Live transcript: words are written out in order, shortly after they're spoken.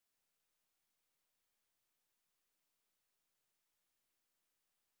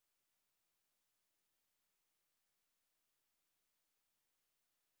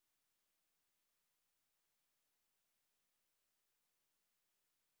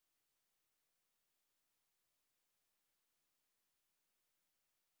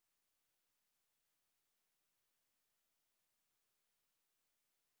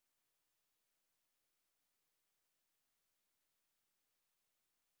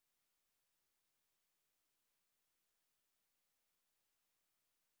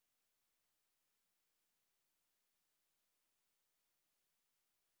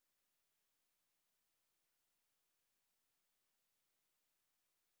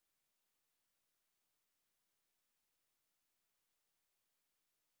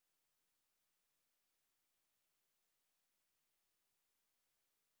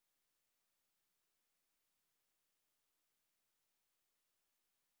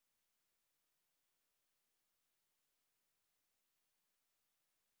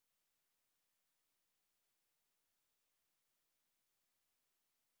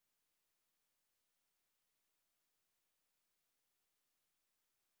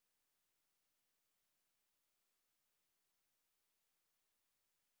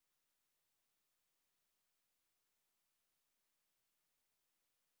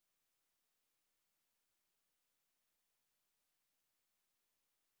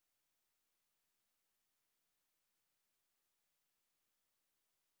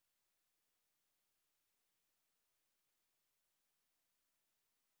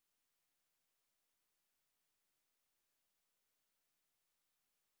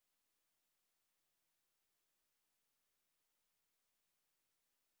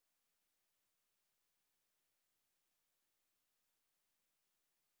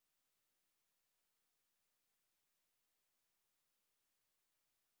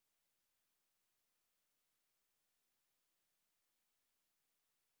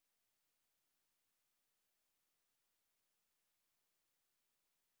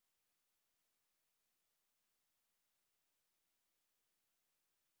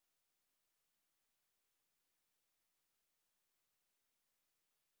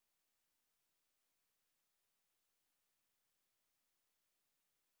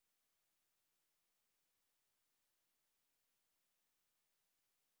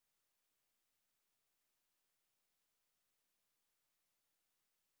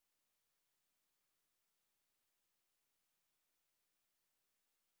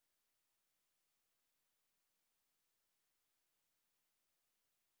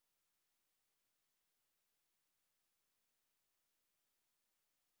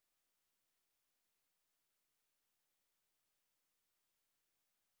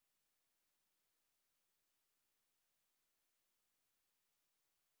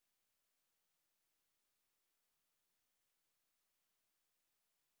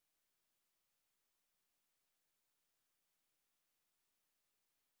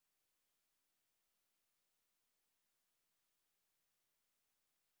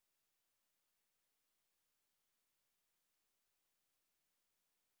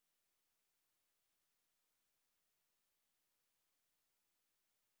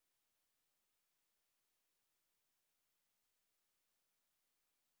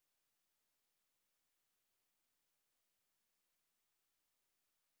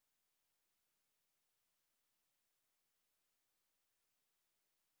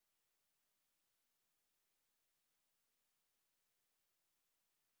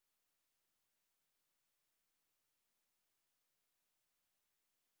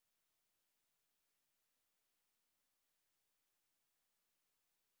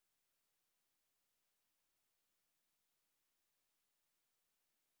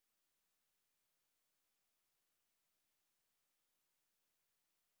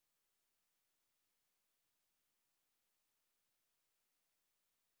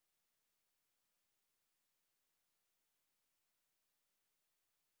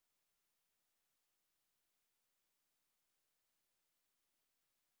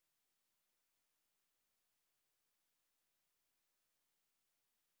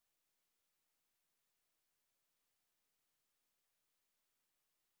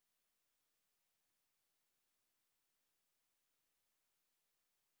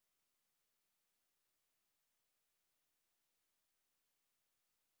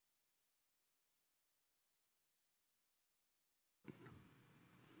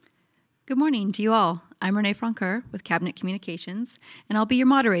Good morning to you all. I'm Renee Francoeur with Cabinet Communications, and I'll be your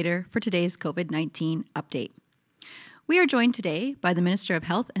moderator for today's COVID-19 update. We are joined today by the Minister of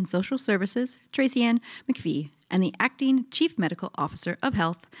Health and Social Services, Tracy-Anne McPhee, and the Acting Chief Medical Officer of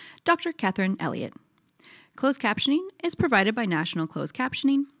Health, Dr. Catherine Elliot. Closed captioning is provided by National Closed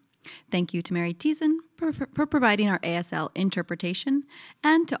Captioning. Thank you to Mary Thiessen for providing our ASL interpretation,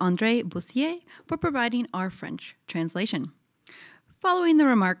 and to André Boussier for providing our French translation. Following the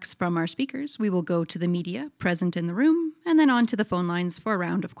remarks from our speakers, we will go to the media present in the room and then on to the phone lines for a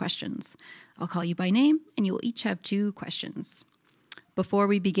round of questions. I'll call you by name and you will each have 2 questions. Before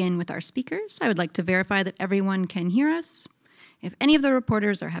we begin with our speakers, I would like to verify that everyone can hear us. If any of the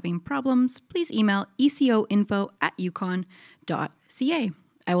reporters are having problems, please email ecoinfo@yukon.ca.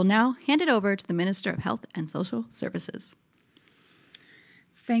 I will now hand it over to the Minister of Health and Social Services.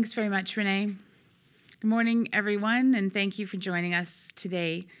 Thanks very much, Renee. Good morning, everyone, and thank you for joining us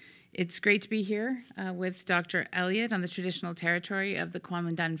today. It's great to be here with Dr. Elliot on the traditional territory of the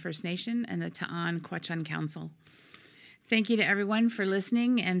Kwanlin First Nation and the Ta'an Quechan Council. Thank you to everyone for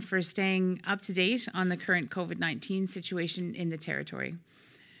listening and for staying up to date on the current COVID-19 situation in the territory.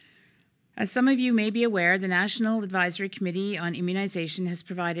 As some of you may be aware, the National Advisory Committee on Immunization has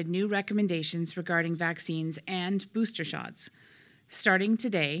provided new recommendations regarding vaccines and booster shots. Starting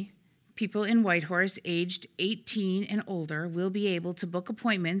today, people in Whitehorse aged 18 and older will be able to book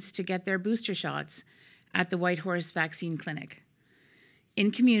appointments to get their booster shots at the Whitehorse Vaccine Clinic.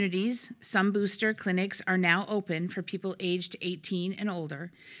 In communities, some booster clinics are now open for people aged 18 and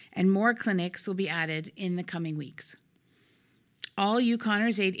older, and more clinics will be added in the coming weeks. All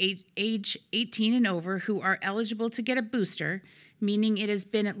Yukoners age 18 and over who are eligible to get a booster, meaning it has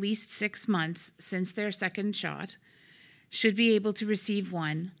been at least 6 months since their second shot, should be able to receive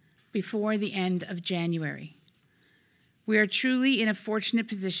one before the end of January. We are truly in a fortunate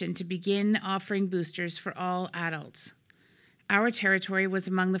position to begin offering boosters for all adults. Our territory was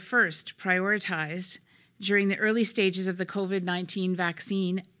among the first prioritized during the early stages of the COVID-19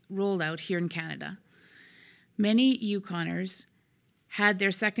 vaccine rollout here in Canada. Many Yukoners had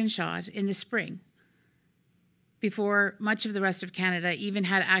their second shot in the spring, before much of the rest of Canada even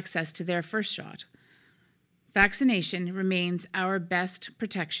had access to their first shot. Vaccination remains our best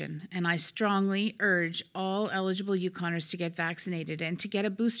protection, and I strongly urge all eligible Yukoners to get vaccinated and to get a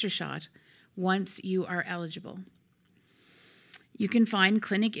booster shot once you are eligible. You can find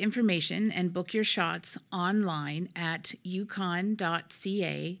clinic information and book your shots online at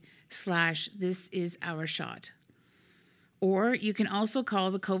yukon.ca/thisisOurShot. Or you can also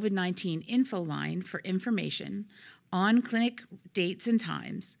call the COVID-19 info line for information on clinic dates and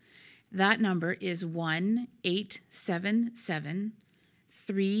times. That number is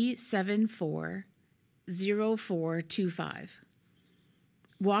 1-877-374-0425.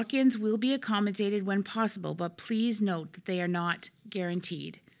 Walk-ins will be accommodated when possible, but please note that they are not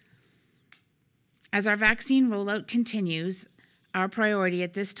guaranteed. As our vaccine rollout continues, our priority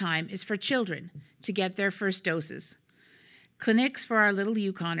at this time is for children to get their first doses. Clinics for our little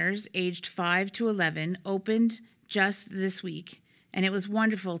Yukoners aged 5 to 11 opened just this week, and it was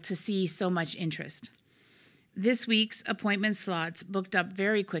wonderful to see so much interest. This week's appointment slots booked up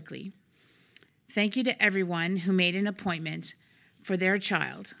very quickly. Thank you to everyone who made an appointment for their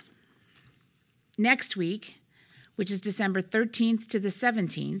child. Next week, which is December 13th to the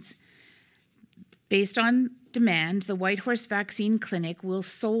 17th, based on demand, the Whitehorse Vaccine Clinic will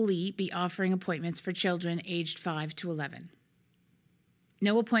solely be offering appointments for children aged 5 to 11.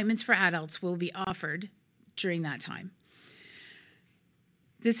 No appointments for adults will be offered during that time.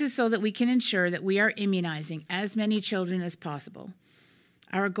 This is so that we can ensure that we are immunizing as many children as possible.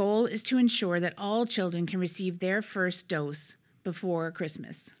 Our goal is to ensure that all children can receive their first dose before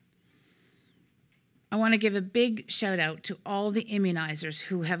Christmas. I want to give a big shout out to all the immunizers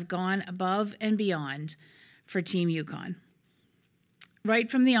who have gone above and beyond for Team Yukon.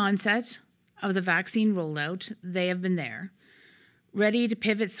 Right from the onset of the vaccine rollout, they have been there, ready to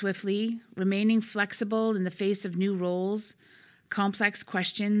pivot swiftly, remaining flexible in the face of new roles, complex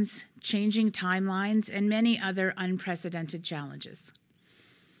questions, changing timelines, and many other unprecedented challenges.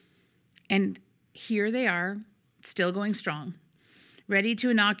 And here they are, still going strong, ready to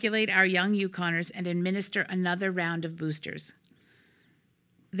inoculate our young Yukoners and administer another round of boosters.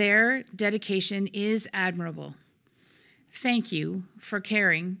 Their dedication is admirable. Thank you for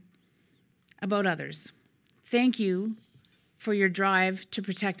caring about others. Thank you for your drive to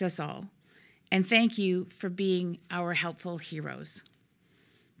protect us all. And thank you for being our helpful heroes.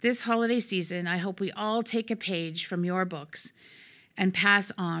 This holiday season, I hope we all take a page from your books and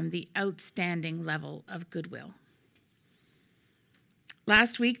pass on the outstanding level of goodwill.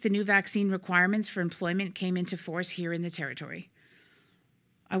 Last week, the new vaccine requirements for employment came into force here in the Territory.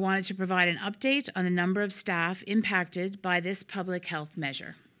 I wanted to provide an update on the number of staff impacted by this public health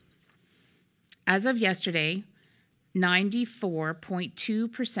measure. As of yesterday,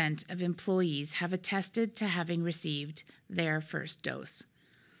 94.2% of employees have attested to having received their first dose.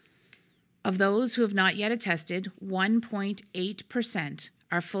 Of those who have not yet attested, 1.8%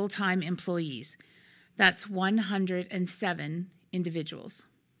 are full-time employees. That's 107 individuals.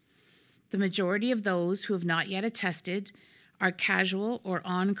 The majority of those who have not yet attested are casual or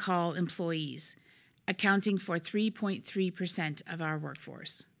on-call employees, accounting for 3.3% of our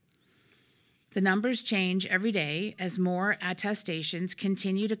workforce. The numbers change every day as more attestations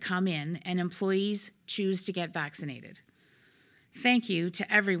continue to come in and employees choose to get vaccinated. Thank you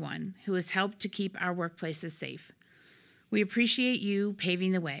to everyone who has helped to keep our workplaces safe. We appreciate you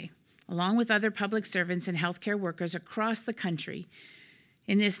paving the way, along with other public servants and healthcare workers across the country,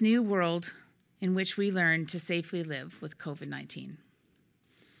 in this new world in which we learn to safely live with COVID-19.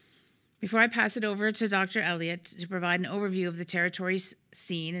 Before I pass it over to Dr. Elliot to provide an overview of the Territory's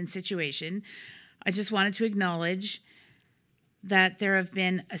scene and situation, I just wanted to acknowledge that there have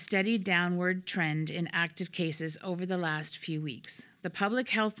been a steady downward trend in active cases over the last few weeks. The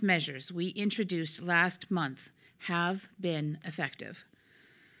public health measures we introduced last month have been effective.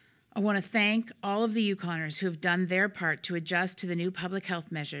 I want to thank all of the Yukoners who have done their part to adjust to the new public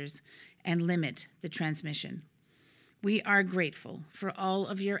health measures and limit the transmission. We are grateful for all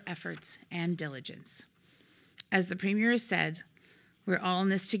of your efforts and diligence. As the Premier has said, we're all in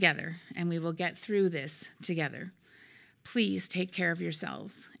this together, and we will get through this together. Please take care of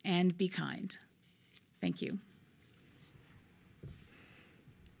yourselves and be kind. Thank you.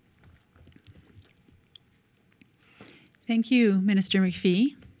 Thank you, Minister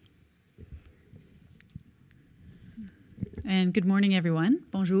McPhee. And good morning, everyone.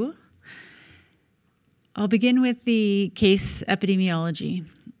 Bonjour. I'll begin with the case epidemiology.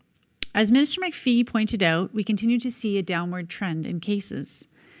 As Minister McPhee pointed out, we continue to see a downward trend in cases.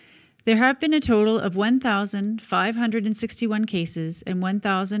 There have been a total of 1,561 cases and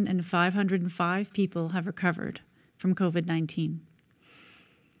 1,505 people have recovered from COVID-19.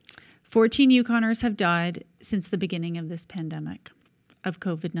 14 Yukoners have died since the beginning of this pandemic of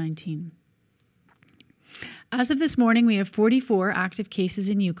COVID-19. As of this morning, we have 44 active cases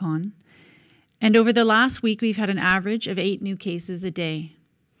in Yukon, and over the last week, we've had an average of 8 new cases a day.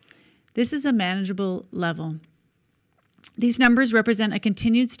 This is a manageable level. These numbers represent a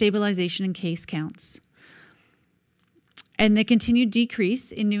continued stabilization in case counts, and the continued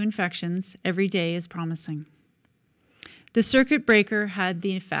decrease in new infections every day is promising. The circuit breaker had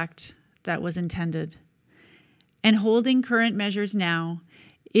the effect that was intended, and holding current measures now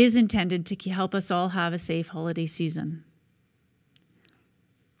is intended to help us all have a safe holiday season.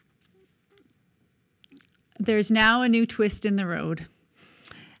 There's now a new twist in the road.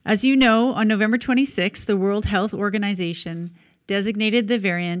 As you know, on November 26th, the World Health Organization designated the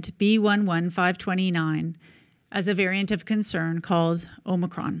variant B11529 as a variant of concern called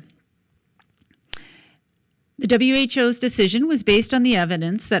Omicron. The WHO's decision was based on the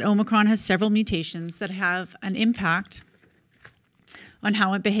evidence that Omicron has several mutations that have an impact on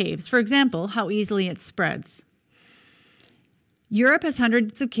how it behaves. For example, how easily it spreads. Europe has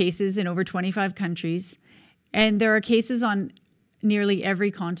hundreds of cases in over 25 countries, and there are cases on nearly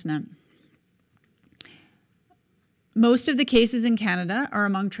every continent. Most of the cases in Canada are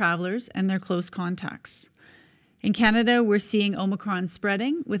among travelers and their close contacts. In Canada, we're seeing Omicron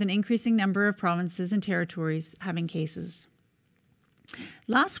spreading with an increasing number of provinces and territories having cases.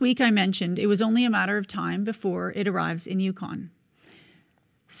 Last week, I mentioned it was only a matter of time before it arrives in Yukon.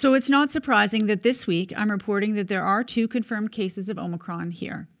 So it's not surprising that this week I'm reporting that there are 2 confirmed cases of Omicron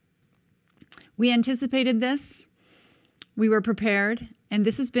here. We anticipated this, we were prepared, and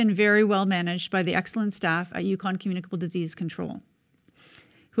this has been very well managed by the excellent staff at Yukon Communicable Disease Control,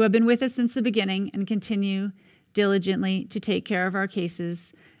 who have been with us since the beginning and continue diligently to take care of our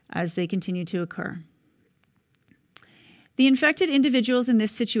cases as they continue to occur. The infected individuals in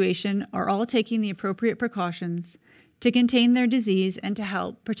this situation are all taking the appropriate precautions to contain their disease and to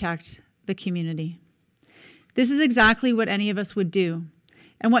help protect the community. This is exactly what any of us would do,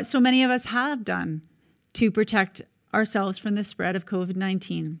 and what so many of us have done to protect ourselves from the spread of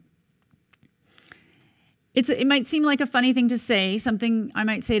COVID-19. It might seem like a funny thing to say, something I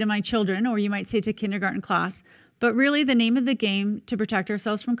might say to my children, or you might say to kindergarten class, but really the name of the game to protect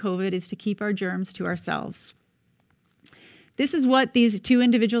ourselves from COVID is to keep our germs to ourselves. This is what these 2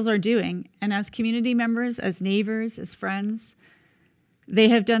 individuals are doing, and as community members, as neighbors, as friends, they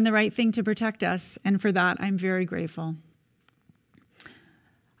have done the right thing to protect us, and for that I'm very grateful.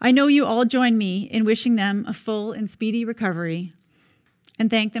 I know you all join me in wishing them a full and speedy recovery and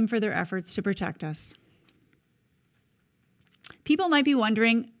thank them for their efforts to protect us. People might be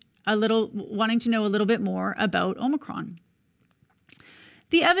wanting to know a little bit more about Omicron.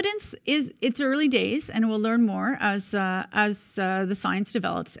 The evidence is, it's early days, and we'll learn more as the science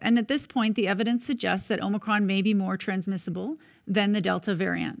develops. And at this point, the evidence suggests that Omicron may be more transmissible than the Delta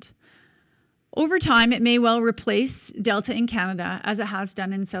variant. Over time, it may well replace Delta in Canada, as it has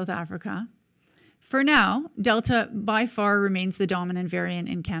done in South Africa. For now, Delta by far remains the dominant variant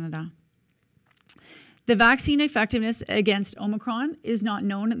in Canada. The vaccine effectiveness against Omicron is not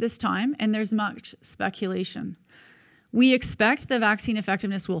known at this time, and there's much speculation. We expect the vaccine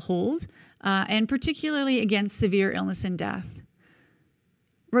effectiveness will hold, and particularly against severe illness and death.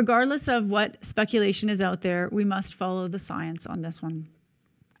 Regardless of what speculation is out there, we must follow the science on this one.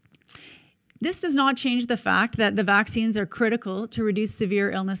 This does not change the fact that the vaccines are critical to reduce severe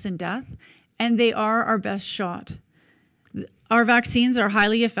illness and death, and they are our best shot. Our vaccines are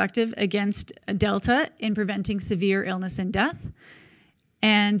highly effective against Delta in preventing severe illness and death,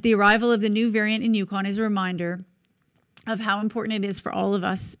 and the arrival of the new variant in Yukon is a reminder of how important it is for all of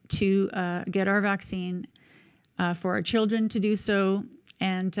us to get our vaccine, for our children to do so,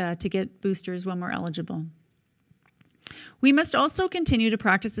 and to get boosters when we're eligible. We must also continue to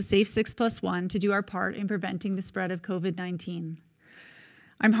practice the Safe 6+1 to do our part in preventing the spread of COVID-19.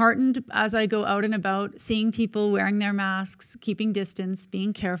 I'm heartened as I go out and about, seeing people wearing their masks, keeping distance,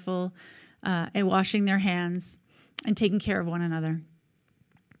 being careful, and washing their hands, and taking care of one another.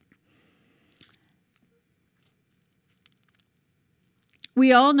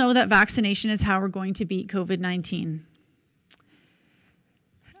 We all know that vaccination is how we're going to beat COVID-19.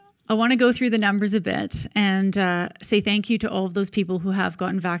 I want to go through the numbers a bit and say thank you to all of those people who have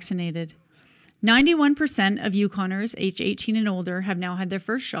gotten vaccinated. 91% of Yukoners aged 18 and older have now had their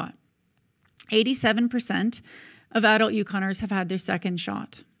first shot. 87% of adult Yukoners have had their second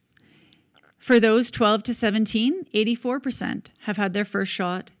shot. For those 12 to 17, 84% have had their first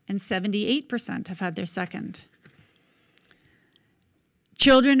shot and 78% have had their second.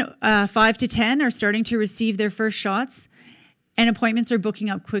 Children 5 to 10 are starting to receive their first shots, and appointments are booking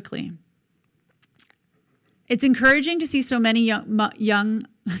up quickly. It's encouraging to see so many young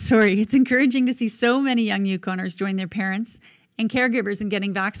Yukoners join their parents and caregivers in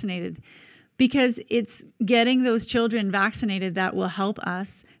getting vaccinated, because it's getting those children vaccinated that will help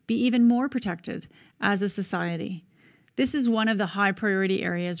us be even more protected as a society. This is one of the high priority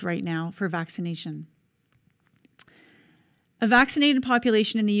areas right now for vaccination. A vaccinated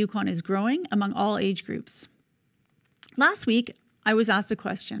population in the Yukon is growing among all age groups. Last week, I was asked a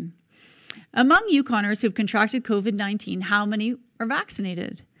question. Among Yukoners who have contracted COVID-19, how many are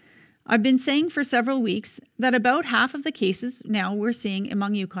vaccinated? I've been saying for several weeks that about half of the cases now we're seeing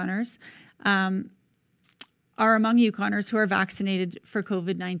among Yukoners are among Yukoners who are vaccinated for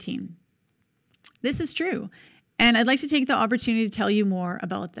COVID-19. This is true, and I'd like to take the opportunity to tell you more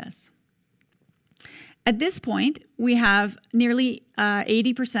about this. At this point, we have nearly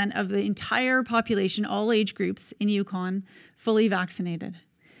 80% of the entire population, all age groups in Yukon, fully vaccinated.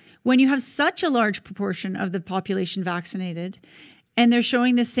 When you have such a large proportion of the population vaccinated, and they're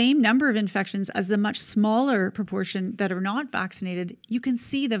showing the same number of infections as the much smaller proportion that are not vaccinated, you can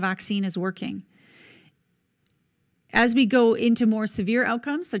see the vaccine is working. As we go into more severe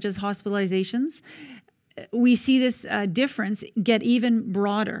outcomes, such as hospitalizations, we see this difference get even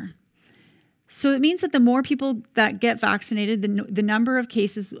broader. So it means that the more people that get vaccinated, the number of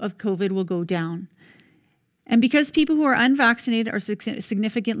cases of COVID will go down. And because people who are unvaccinated are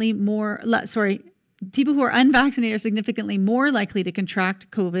significantly more likely to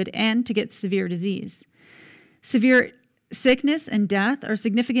contract COVID and to get severe disease. Severe sickness and death are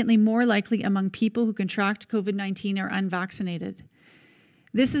significantly more likely among people who contract COVID-19 or unvaccinated.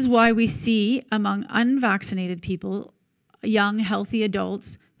 This is why we see among unvaccinated people, young, healthy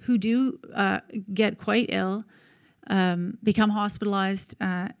adults who do get quite ill, become hospitalized,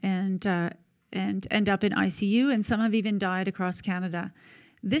 and end up in ICU, and some have even died across Canada.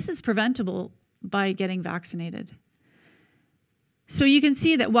 This is preventable by getting vaccinated. So you can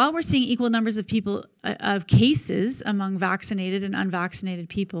see that while we're seeing equal numbers of people, of cases among vaccinated and unvaccinated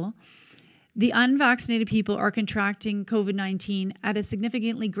people, the unvaccinated people are contracting COVID-19 at a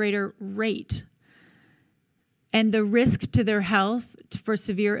significantly greater rate. And the risk to their health for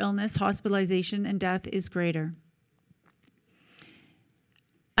severe illness, hospitalization, and death is greater.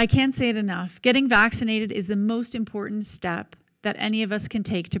 I can't say it enough. Getting vaccinated is the most important step that any of us can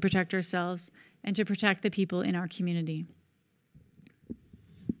take to protect ourselves and to protect the people in our community.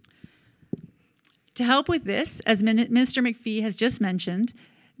 To help with this, as Minister McPhee has just mentioned,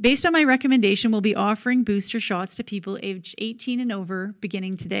 Based on my recommendation, we'll be offering booster shots to people aged 18 and over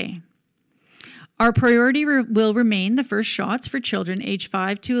beginning today. Our priority will remain the first shots for children aged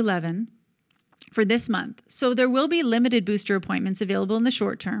 5 to 11 for this month. So there will be limited booster appointments available in the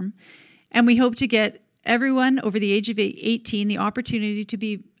short term, and we hope to get everyone over the age of 18 the opportunity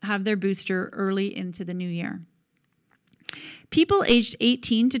to have their booster early into the new year. People aged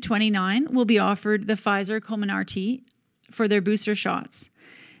 18 to 29 will be offered the Pfizer Comirnaty for their booster shots.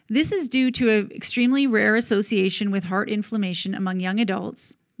 This is due to an extremely rare association with heart inflammation among young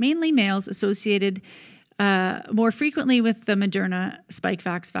adults, mainly males, associated more frequently with the Moderna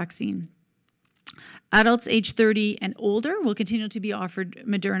Spikevax vaccine. Adults aged 30 and older will continue to be offered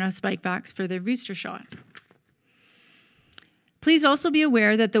Moderna Spikevax for their booster shot. Please also be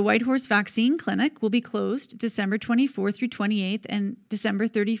aware that the Whitehorse Vaccine Clinic will be closed December 24th through 28th and December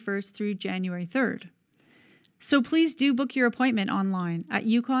 31st through January 3rd. So please do book your appointment online at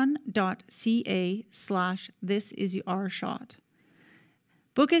yukon.ca/thisisourshot.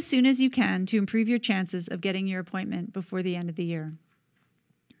 Book as soon as you can to improve your chances of getting your appointment before the end of the year.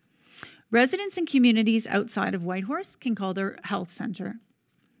 Residents in communities outside of Whitehorse can call their health centre.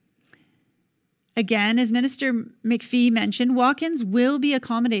 Again, as Minister McPhee mentioned, walk-ins will be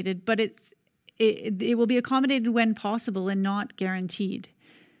accommodated, but it will be accommodated when possible and not guaranteed.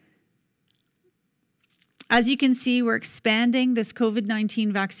 As you can see, we're expanding this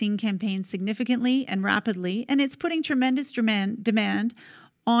COVID-19 vaccine campaign significantly and rapidly, and it's putting tremendous demand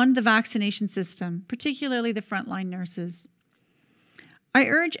on the vaccination system, particularly the frontline nurses. I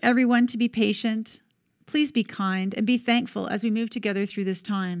urge everyone to be patient, please be kind, and be thankful as we move together through this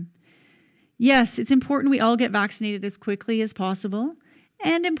time. Yes, it's important we all get vaccinated as quickly as possible,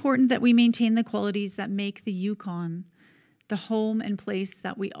 and important that we maintain the qualities that make the Yukon the home and place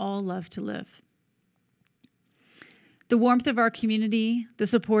that we all love to live. The warmth of our community, the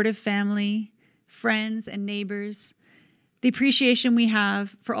supportive family, friends and neighbors, the appreciation we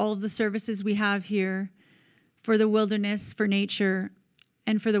have for all of the services we have here, for the wilderness, for nature,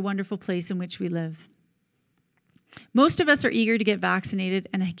 and for the wonderful place in which we live. Most of us are eager to get vaccinated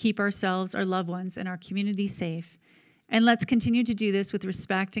and keep ourselves, our loved ones, and our community safe. And let's continue to do this with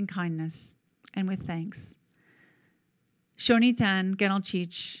respect and kindness, and with thanks. Shonitan,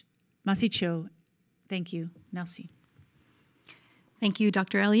 Ganalchich, Masicho. Thank you. Merci. Thank you,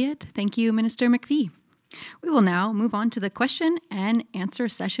 Dr. Elliot. Thank you, Minister McPhee. We will now move on to the question and answer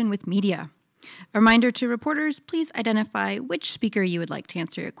session with media. A reminder to reporters, please identify which speaker you would like to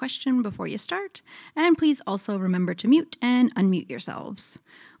answer your question before you start, and please also remember to mute and unmute yourselves.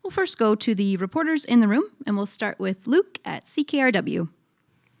 We'll first go to the reporters in the room, and we'll start with Luke at CKRW.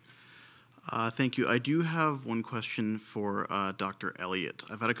 Thank you. I do have one question for Dr. Elliot.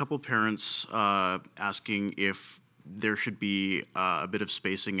 I've had a couple parents asking if there should be a bit of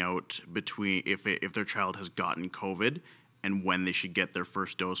spacing out between if their child has gotten COVID and when they should get their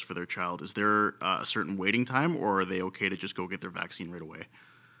first dose for their child. Is there a certain waiting time, or are they okay to just go get their vaccine right away?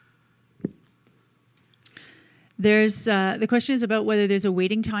 There's the question is about whether there's a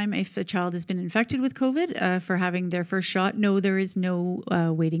waiting time if the child has been infected with COVID for having their first shot. No, there is no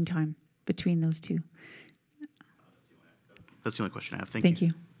waiting time between those two. That's the only question I have. Thank you.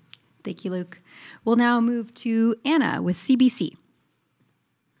 Thank you, Luke. We'll now move to Anna with CBC.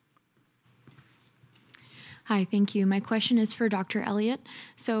 Hi, thank you. My question is for Dr. Elliot.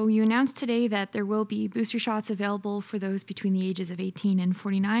 So you announced today that there will be booster shots available for those between the ages of 18 and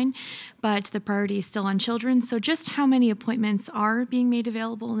 49, but the priority is still on children. So just how many appointments are being made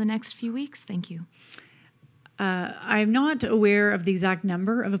available in the next few weeks? Thank you. I'm not aware of the exact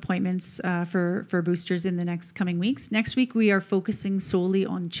number of appointments for boosters in the next coming weeks. Next week, we are focusing solely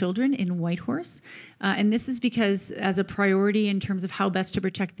on children in Whitehorse. And this is because as a priority in terms of how best to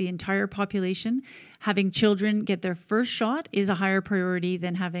protect the entire population, having children get their first shot is a higher priority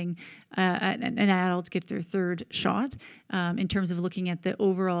than having an adult get their third shot in terms of looking at the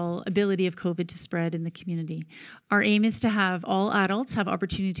overall ability of COVID to spread in the community. Our aim is to have all adults have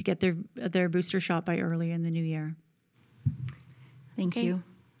opportunity to get their booster shot by earlier in the new year. Thank you.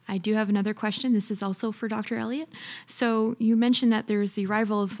 I do have another question. This is also for Dr. Elliot. So you mentioned that there's the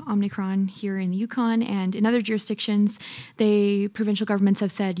arrival of Omicron here in the Yukon, and in other jurisdictions, provincial governments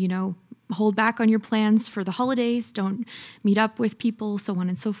have said, hold back on your plans for the holidays, don't meet up with people, so on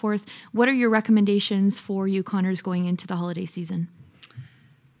and so forth. What are your recommendations for Yukoners going into the holiday season?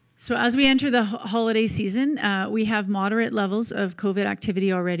 So as we enter the holiday season, we have moderate levels of COVID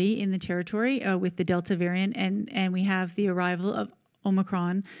activity already in the territory with the Delta variant, and we have the arrival of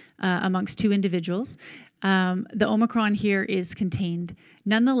Omicron amongst two individuals. The Omicron here is contained.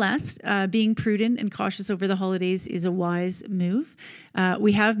 Nonetheless, being prudent and cautious over the holidays is a wise move.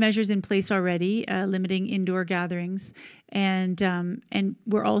 We have measures in place already, limiting indoor gatherings, and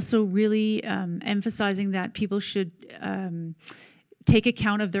we're also really emphasizing that people should take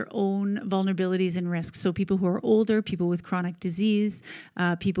account of their own vulnerabilities and risks. So people who are older, people with chronic disease,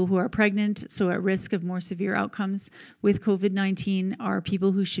 people who are pregnant, so at risk of more severe outcomes with COVID-19 are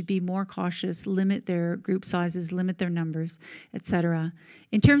people who should be more cautious, limit their group sizes, limit their numbers, etc.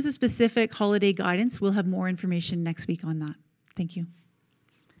 In terms of specific holiday guidance, we'll have more information next week on that. Thank you.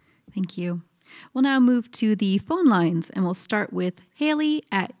 Thank you. We'll now move to the phone lines, and we'll start with Haley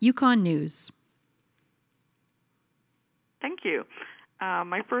at Yukon News. Thank you.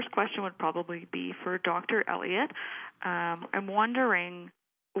 My first question would probably be for Dr. Elliot. I'm wondering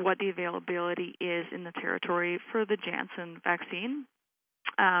what the availability is in the territory for the Janssen vaccine.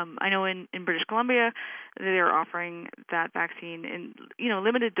 I know in British Columbia they're offering that vaccine in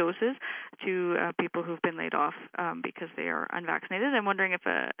limited doses to people who've been laid off because they are unvaccinated. I'm wondering if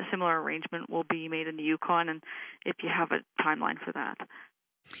a similar arrangement will be made in the Yukon, and if you have a timeline for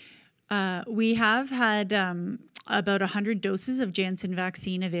that. We have had about 100 doses of Janssen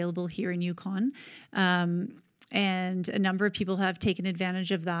vaccine available here in Yukon. And a number of people have taken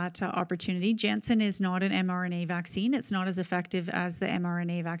advantage of that opportunity. Janssen is not an mRNA vaccine. It's not as effective as the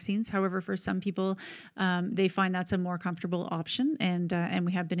mRNA vaccines. However, for some people, they find that's a more comfortable option, and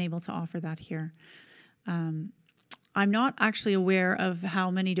we have been able to offer that here. I'm not actually aware of how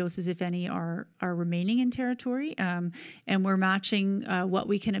many doses, if any, are remaining in territory, and we're matching what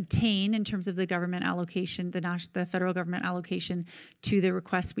we can obtain in terms of the government allocation, the federal government allocation, to the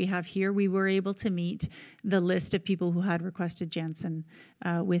requests we have here. We were able to meet the list of people who had requested Janssen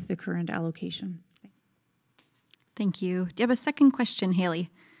with the current allocation. Thank you. Do you have a second question, Haley?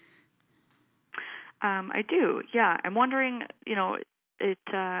 I do. Yeah, I'm wondering,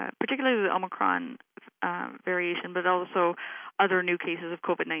 particularly the Omicron variation, but also other new cases of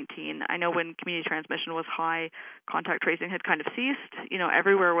COVID-19. I know when community transmission was high, contact tracing had kind of ceased.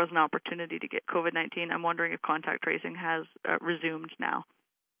 Everywhere was an opportunity to get COVID-19. I'm wondering if contact tracing has resumed now.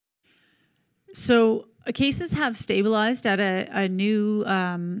 So cases have stabilized at a new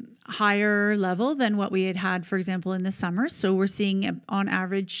higher level than what we had, for example, in the summer. So we're seeing, on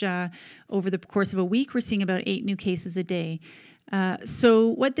average, over the course of a week, we're seeing about 8 new cases a day. So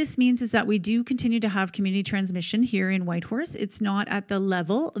what this means is that we do continue to have community transmission here in Whitehorse. It's not at the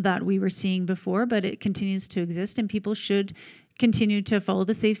level that we were seeing before, but it continues to exist, and people should continue to follow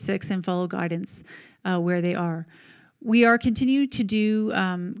the Safe 6 and follow guidance where they are. We are continuing to do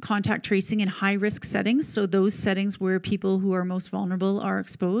contact tracing in high-risk settings, so those settings where people who are most vulnerable are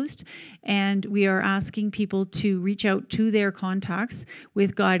exposed, and we are asking people to reach out to their contacts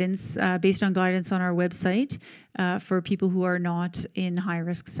with guidance, based on guidance on our website, for people who are not in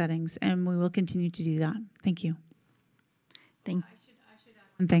high-risk settings, and we will continue to do that. Thank you. I should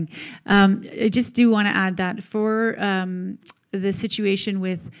add one thing. I just do want to add that for the situation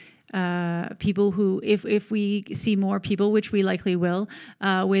with people who, if we see more people, which we likely will,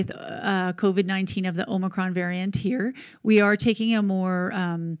 with COVID-19 of the Omicron variant here, we are taking a more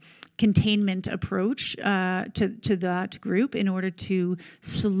containment approach to that group in order to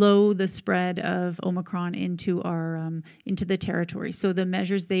slow the spread of Omicron into our into the territory. So the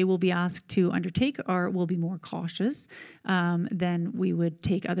measures they will be asked to undertake will be more cautious than we would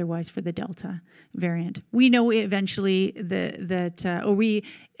take otherwise for the Delta variant. We know eventually or we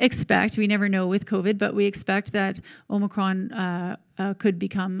expect, we never know with COVID, but we expect that Omicron could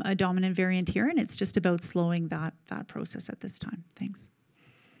become a dominant variant here, and it's just about slowing that process at this time. Thanks.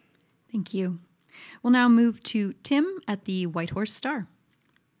 Thank you. We'll now move to Tim at the Whitehorse Star.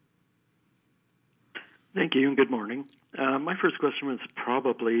 Thank you, and good morning. My first question was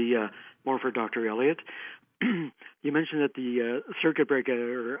probably more for Dr. Elliot. You mentioned that the circuit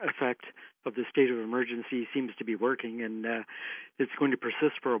breaker effect of the state of emergency seems to be working, and it's going to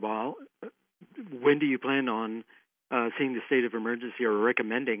persist for a while. When do you plan on seeing the state of emergency, or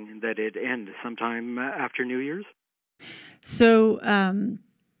recommending that it end? Sometime after New Year's? So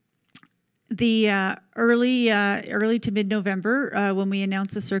the early to mid-November, when we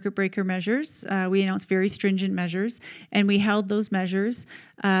announced the circuit breaker measures, we announced very stringent measures, and we held those measures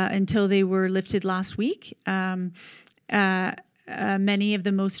until they were lifted last week. Many of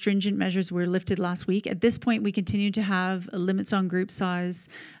the most stringent measures were lifted last week. At this point, we continue to have limits on group size,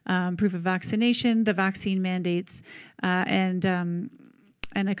 proof of vaccination, the vaccine mandates, and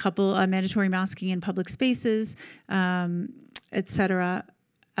a couple mandatory masking in public spaces, etc.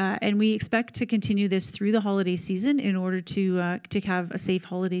 And we expect to continue this through the holiday season in order to have a safe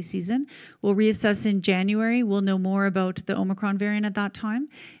holiday season. We'll reassess in January. We'll know more about the Omicron variant at that time,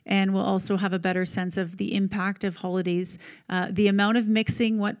 and we'll also have a better sense of the impact of holidays, the amount of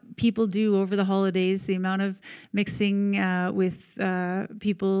mixing, what people do over the holidays, the amount of mixing with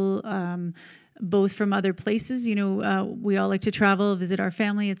people both from other places. We all like to travel, visit our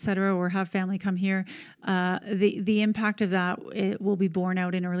family, etc., or have family come here. The impact of that, it will be borne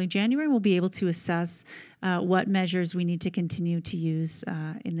out in early January. We'll be able to assess what measures we need to continue to use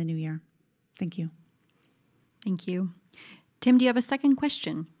in the new year. Thank you. Thank you. Tim, do you have a second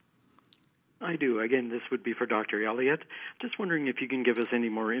question? I do. Again, this would be for Dr. Elliot. Just wondering if you can give us any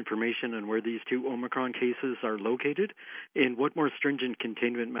more information on where these 2 Omicron cases are located and what more stringent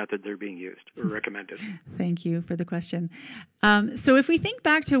containment methods are being used or recommended. Thank you for the question. So if we think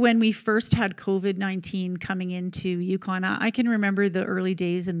back to when we first had COVID-19 coming into Yukon, I can remember the early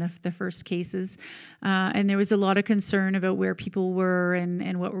days and the first cases. And there was a lot of concern about where people were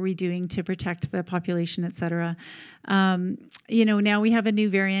and what were we doing to protect the population, et cetera. Now we have a new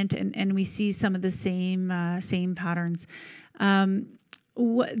variant and we see some of the same patterns.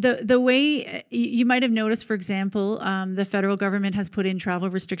 The way you might have noticed, for example, the federal government has put in travel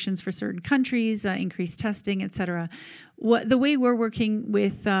restrictions for certain countries, increased testing, et cetera. The way we're working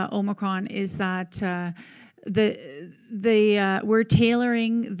with Omicron is that we're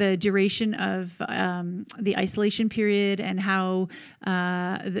tailoring the duration of the isolation period and how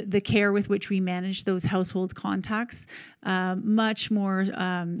the care with which we manage those household contacts much more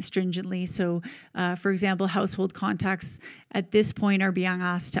stringently. So, for example, household contacts at this point are being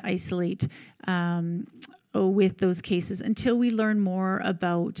asked to isolate with those cases until we learn more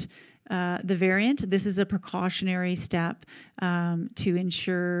about the variant. This is a precautionary step to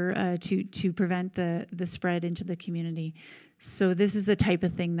ensure to prevent the spread into the community. So this is the type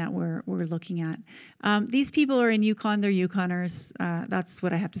of thing that we're looking at. These people are in Yukon. They're Yukoners. That's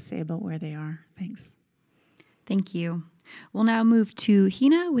what I have to say about where they are. Thanks. Thank you. We'll now move to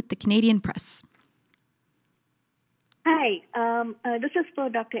Hina with the Canadian Press. Hi, this is for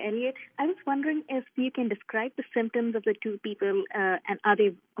Dr. Elliot. I was wondering if you can describe the symptoms of the 2 people, and are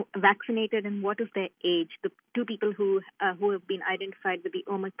they vaccinated, and what is their age? The 2 people who have been identified with the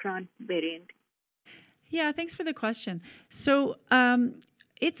Omicron variant. Yeah, thanks for the question. So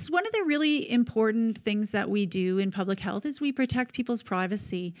it's one of the really important things that we do in public health is we protect people's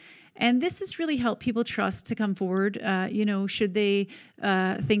privacy. And this has really helped people trust to come forward, should they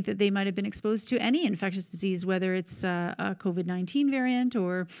think that they might have been exposed to any infectious disease, whether it's a COVID-19 variant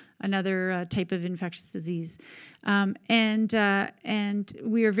or another type of infectious disease. And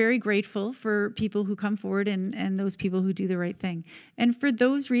we are very grateful for people who come forward and those people who do the right thing. And for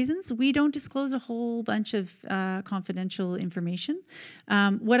those reasons, we don't disclose a whole bunch of confidential information.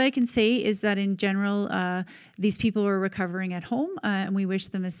 What I can say is that in general, these people are recovering at home, and we wish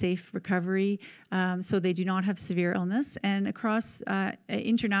them a safe recovery so they do not have severe illness. And across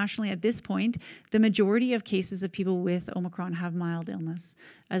internationally at this point, the majority of cases of people with Omicron have mild illness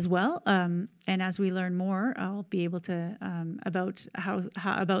as well. And as we learn more, I'll be able to, about how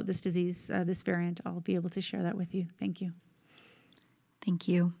about this disease, this variant, I'll be able to share that with you. Thank you. Thank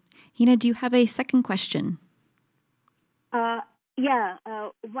you. Hina, do you have a second question?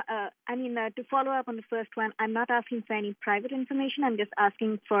 To follow up on the first one, I'm not asking for any private information. I'm just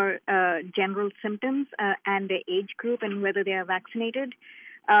asking for general symptoms and their age group and whether they are vaccinated.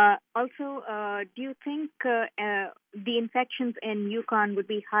 Also, do you think the infections in Yukon would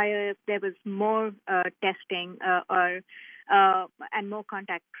be higher if there was more testing and more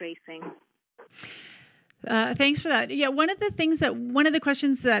contact tracing? Thanks for that. Yeah, one of the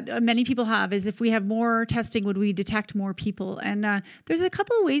questions that many people have is if we have more testing, would we detect more people? And there's a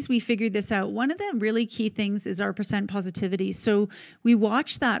couple of ways we figured this out. One of the really key things is our percent positivity. So we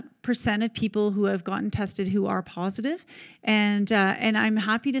watch that percent of people who have gotten tested who are positive, and I'm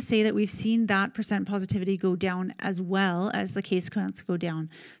happy to say that we've seen that percent positivity go down as well as the case counts go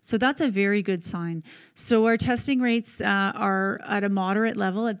down. So that's a very good sign. So our testing rates are at a moderate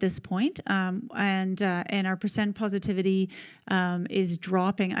level at this point, and our percent positivity is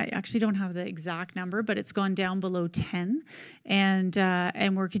dropping. I actually don't have the exact number, but it's gone down below 10, and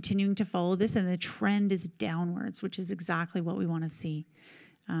we're continuing to follow this, and the trend is downwards, which is exactly what we want to see.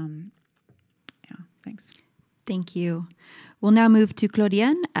 Thanks. Thank you. We'll now move to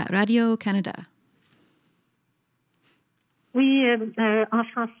Claudienne at Radio-Canada. Oui, en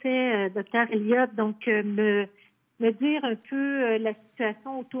français, Dr. Elliot, donc me dire un peu la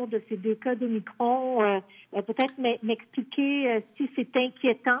situation autour de ces 2 cas d'Omicron, peut-être m'expliquer si c'est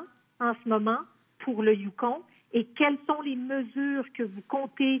inquiétant en ce moment pour le Yukon et quelles sont les mesures que vous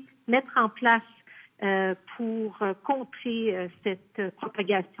comptez mettre en place pour contrer cette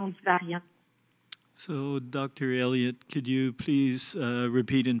propagation du variant? So, Dr. Elliot, could you please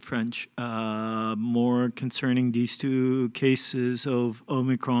repeat in French more concerning these two cases of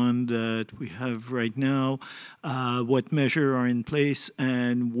Omicron that we have right now? What measures are in place,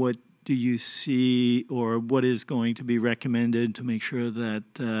 and what do you see, or what is going to be recommended to make sure that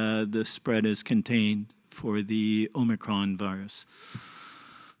the spread is contained for the Omicron virus?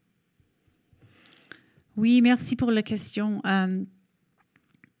 Oui, merci pour la question.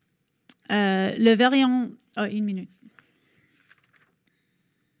 Le variant... une minute.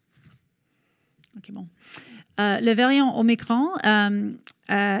 OK, bon. Le variant Omicron,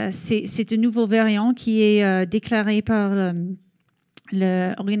 c'est un nouveau variant qui est déclaré par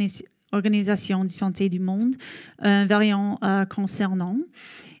l'Organisation de santé du monde, un variant concernant.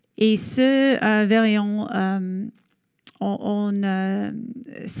 Et ce variant,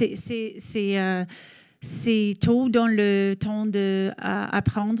 c'est tôt dans le temps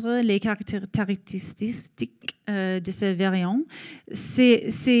d'apprendre les caractéristiques de ce variant.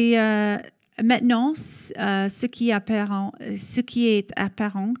 Maintenant, ce qui est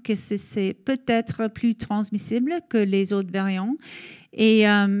apparent, que c'est peut-être plus transmissible que les autres variants. Et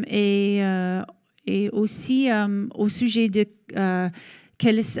aussi au sujet de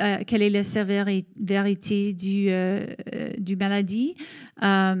quelle est la sévérité du maladie.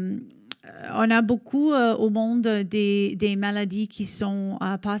 On a beaucoup au monde des maladies qui sont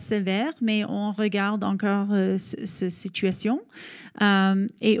pas sévères, mais on regarde encore cette situation.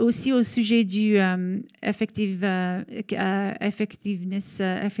 Et aussi au sujet du effectivement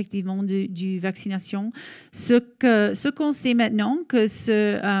du vaccination. Ce qu'on sait maintenant,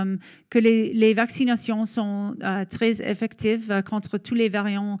 que les vaccinations sont très effectives contre tous les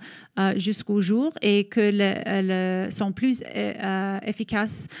variants jusqu'au jour et que sont plus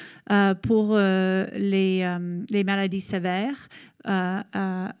efficaces pour les maladies sévères.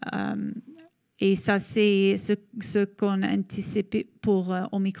 Et ça, c'est ce qu'on anticipe pour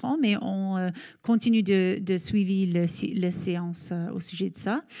Omicron, mais on continue de suivre la séance au sujet de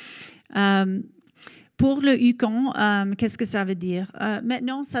ça. Pour le Yukon, qu'est-ce que ça veut dire?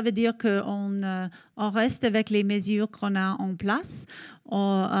 Maintenant, ça veut dire qu'on reste avec les mesures qu'on a en place.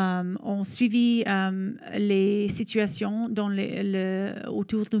 On suivi les situations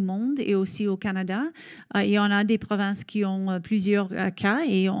autour du monde et aussi au Canada. Et on a des provinces qui ont plusieurs cas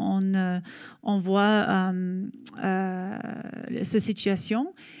et on voit cette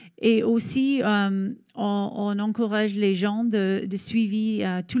situation. Et aussi, on encourage les gens de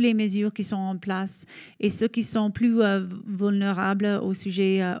suivre toutes les mesures qui sont en place. Et ceux qui sont plus vulnérables au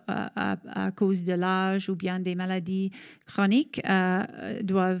sujet à cause de l'âge ou bien des maladies chroniques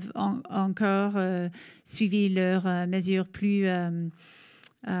doivent encore suivre leurs mesures plus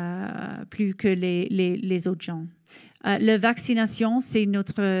que les autres gens. La vaccination, c'est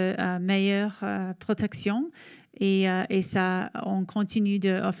notre meilleure protection. Et ça, on continue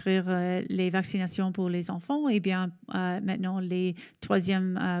d'offrir les vaccinations pour les enfants et bien maintenant les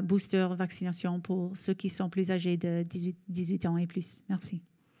troisièmes booster vaccinations pour ceux qui sont plus âgés de 18 ans et plus. Merci.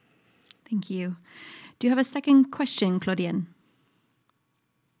 Thank you. Do you have a second question, Claudienne?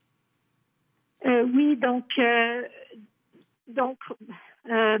 Oui, donc je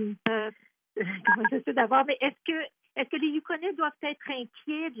sais d'abord, mais est-ce que les Yukonais doivent être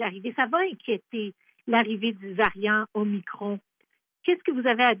inquiets de l'arrivée? Ça va inquiéter l'arrivée du variant Omicron. Qu'est-ce que vous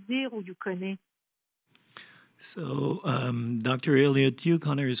avez à dire aux Yukonais? So, Dr. Elliot,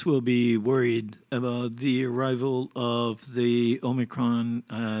 Yukoners will be worried about the arrival of the Omicron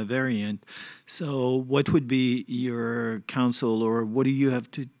variant. So, what would be your counsel, or what do you have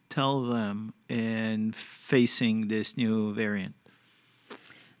to tell them in facing this new variant?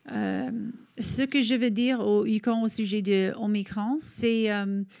 Ce que je veux dire aux Yukon au sujet de Omicron, c'est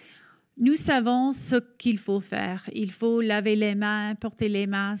nous savons ce qu'il faut faire. Il faut laver les mains, porter les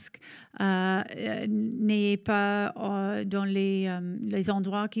masques, n'ayez pas dans les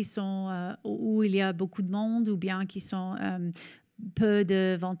endroits qui sont où il y a beaucoup de monde ou bien qui sont peu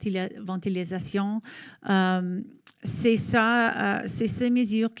de ventilation. C'est ça, c'est ces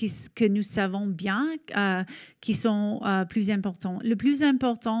mesures que nous savons bien qui sont plus importantes. Le plus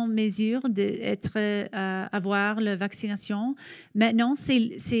important mesure avoir la vaccination. Maintenant,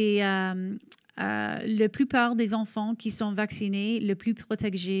 c'est la plupart des enfants qui sont vaccinés, le plus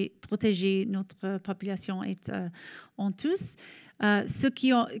protégés notre population est en tous. Ceux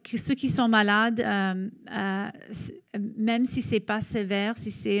qui sont malades, même si c'est pas sévère, si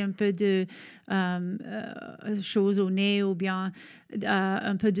c'est un peu de choses au nez ou bien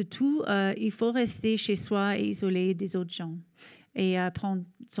un peu de tout, il faut rester chez soi et isolé des autres gens et prendre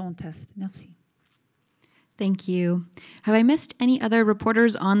son test. Merci. Thank you. Have I missed any other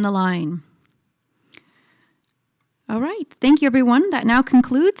reporters on the line? All right. Thank you, everyone. That now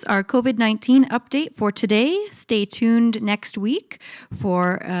concludes our COVID-19 update for today. Stay tuned next week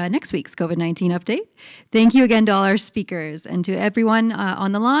for next week's COVID-19 update. Thank you again to all our speakers and to everyone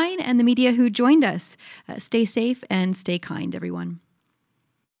on the line and the media who joined us. Stay safe and stay kind, everyone.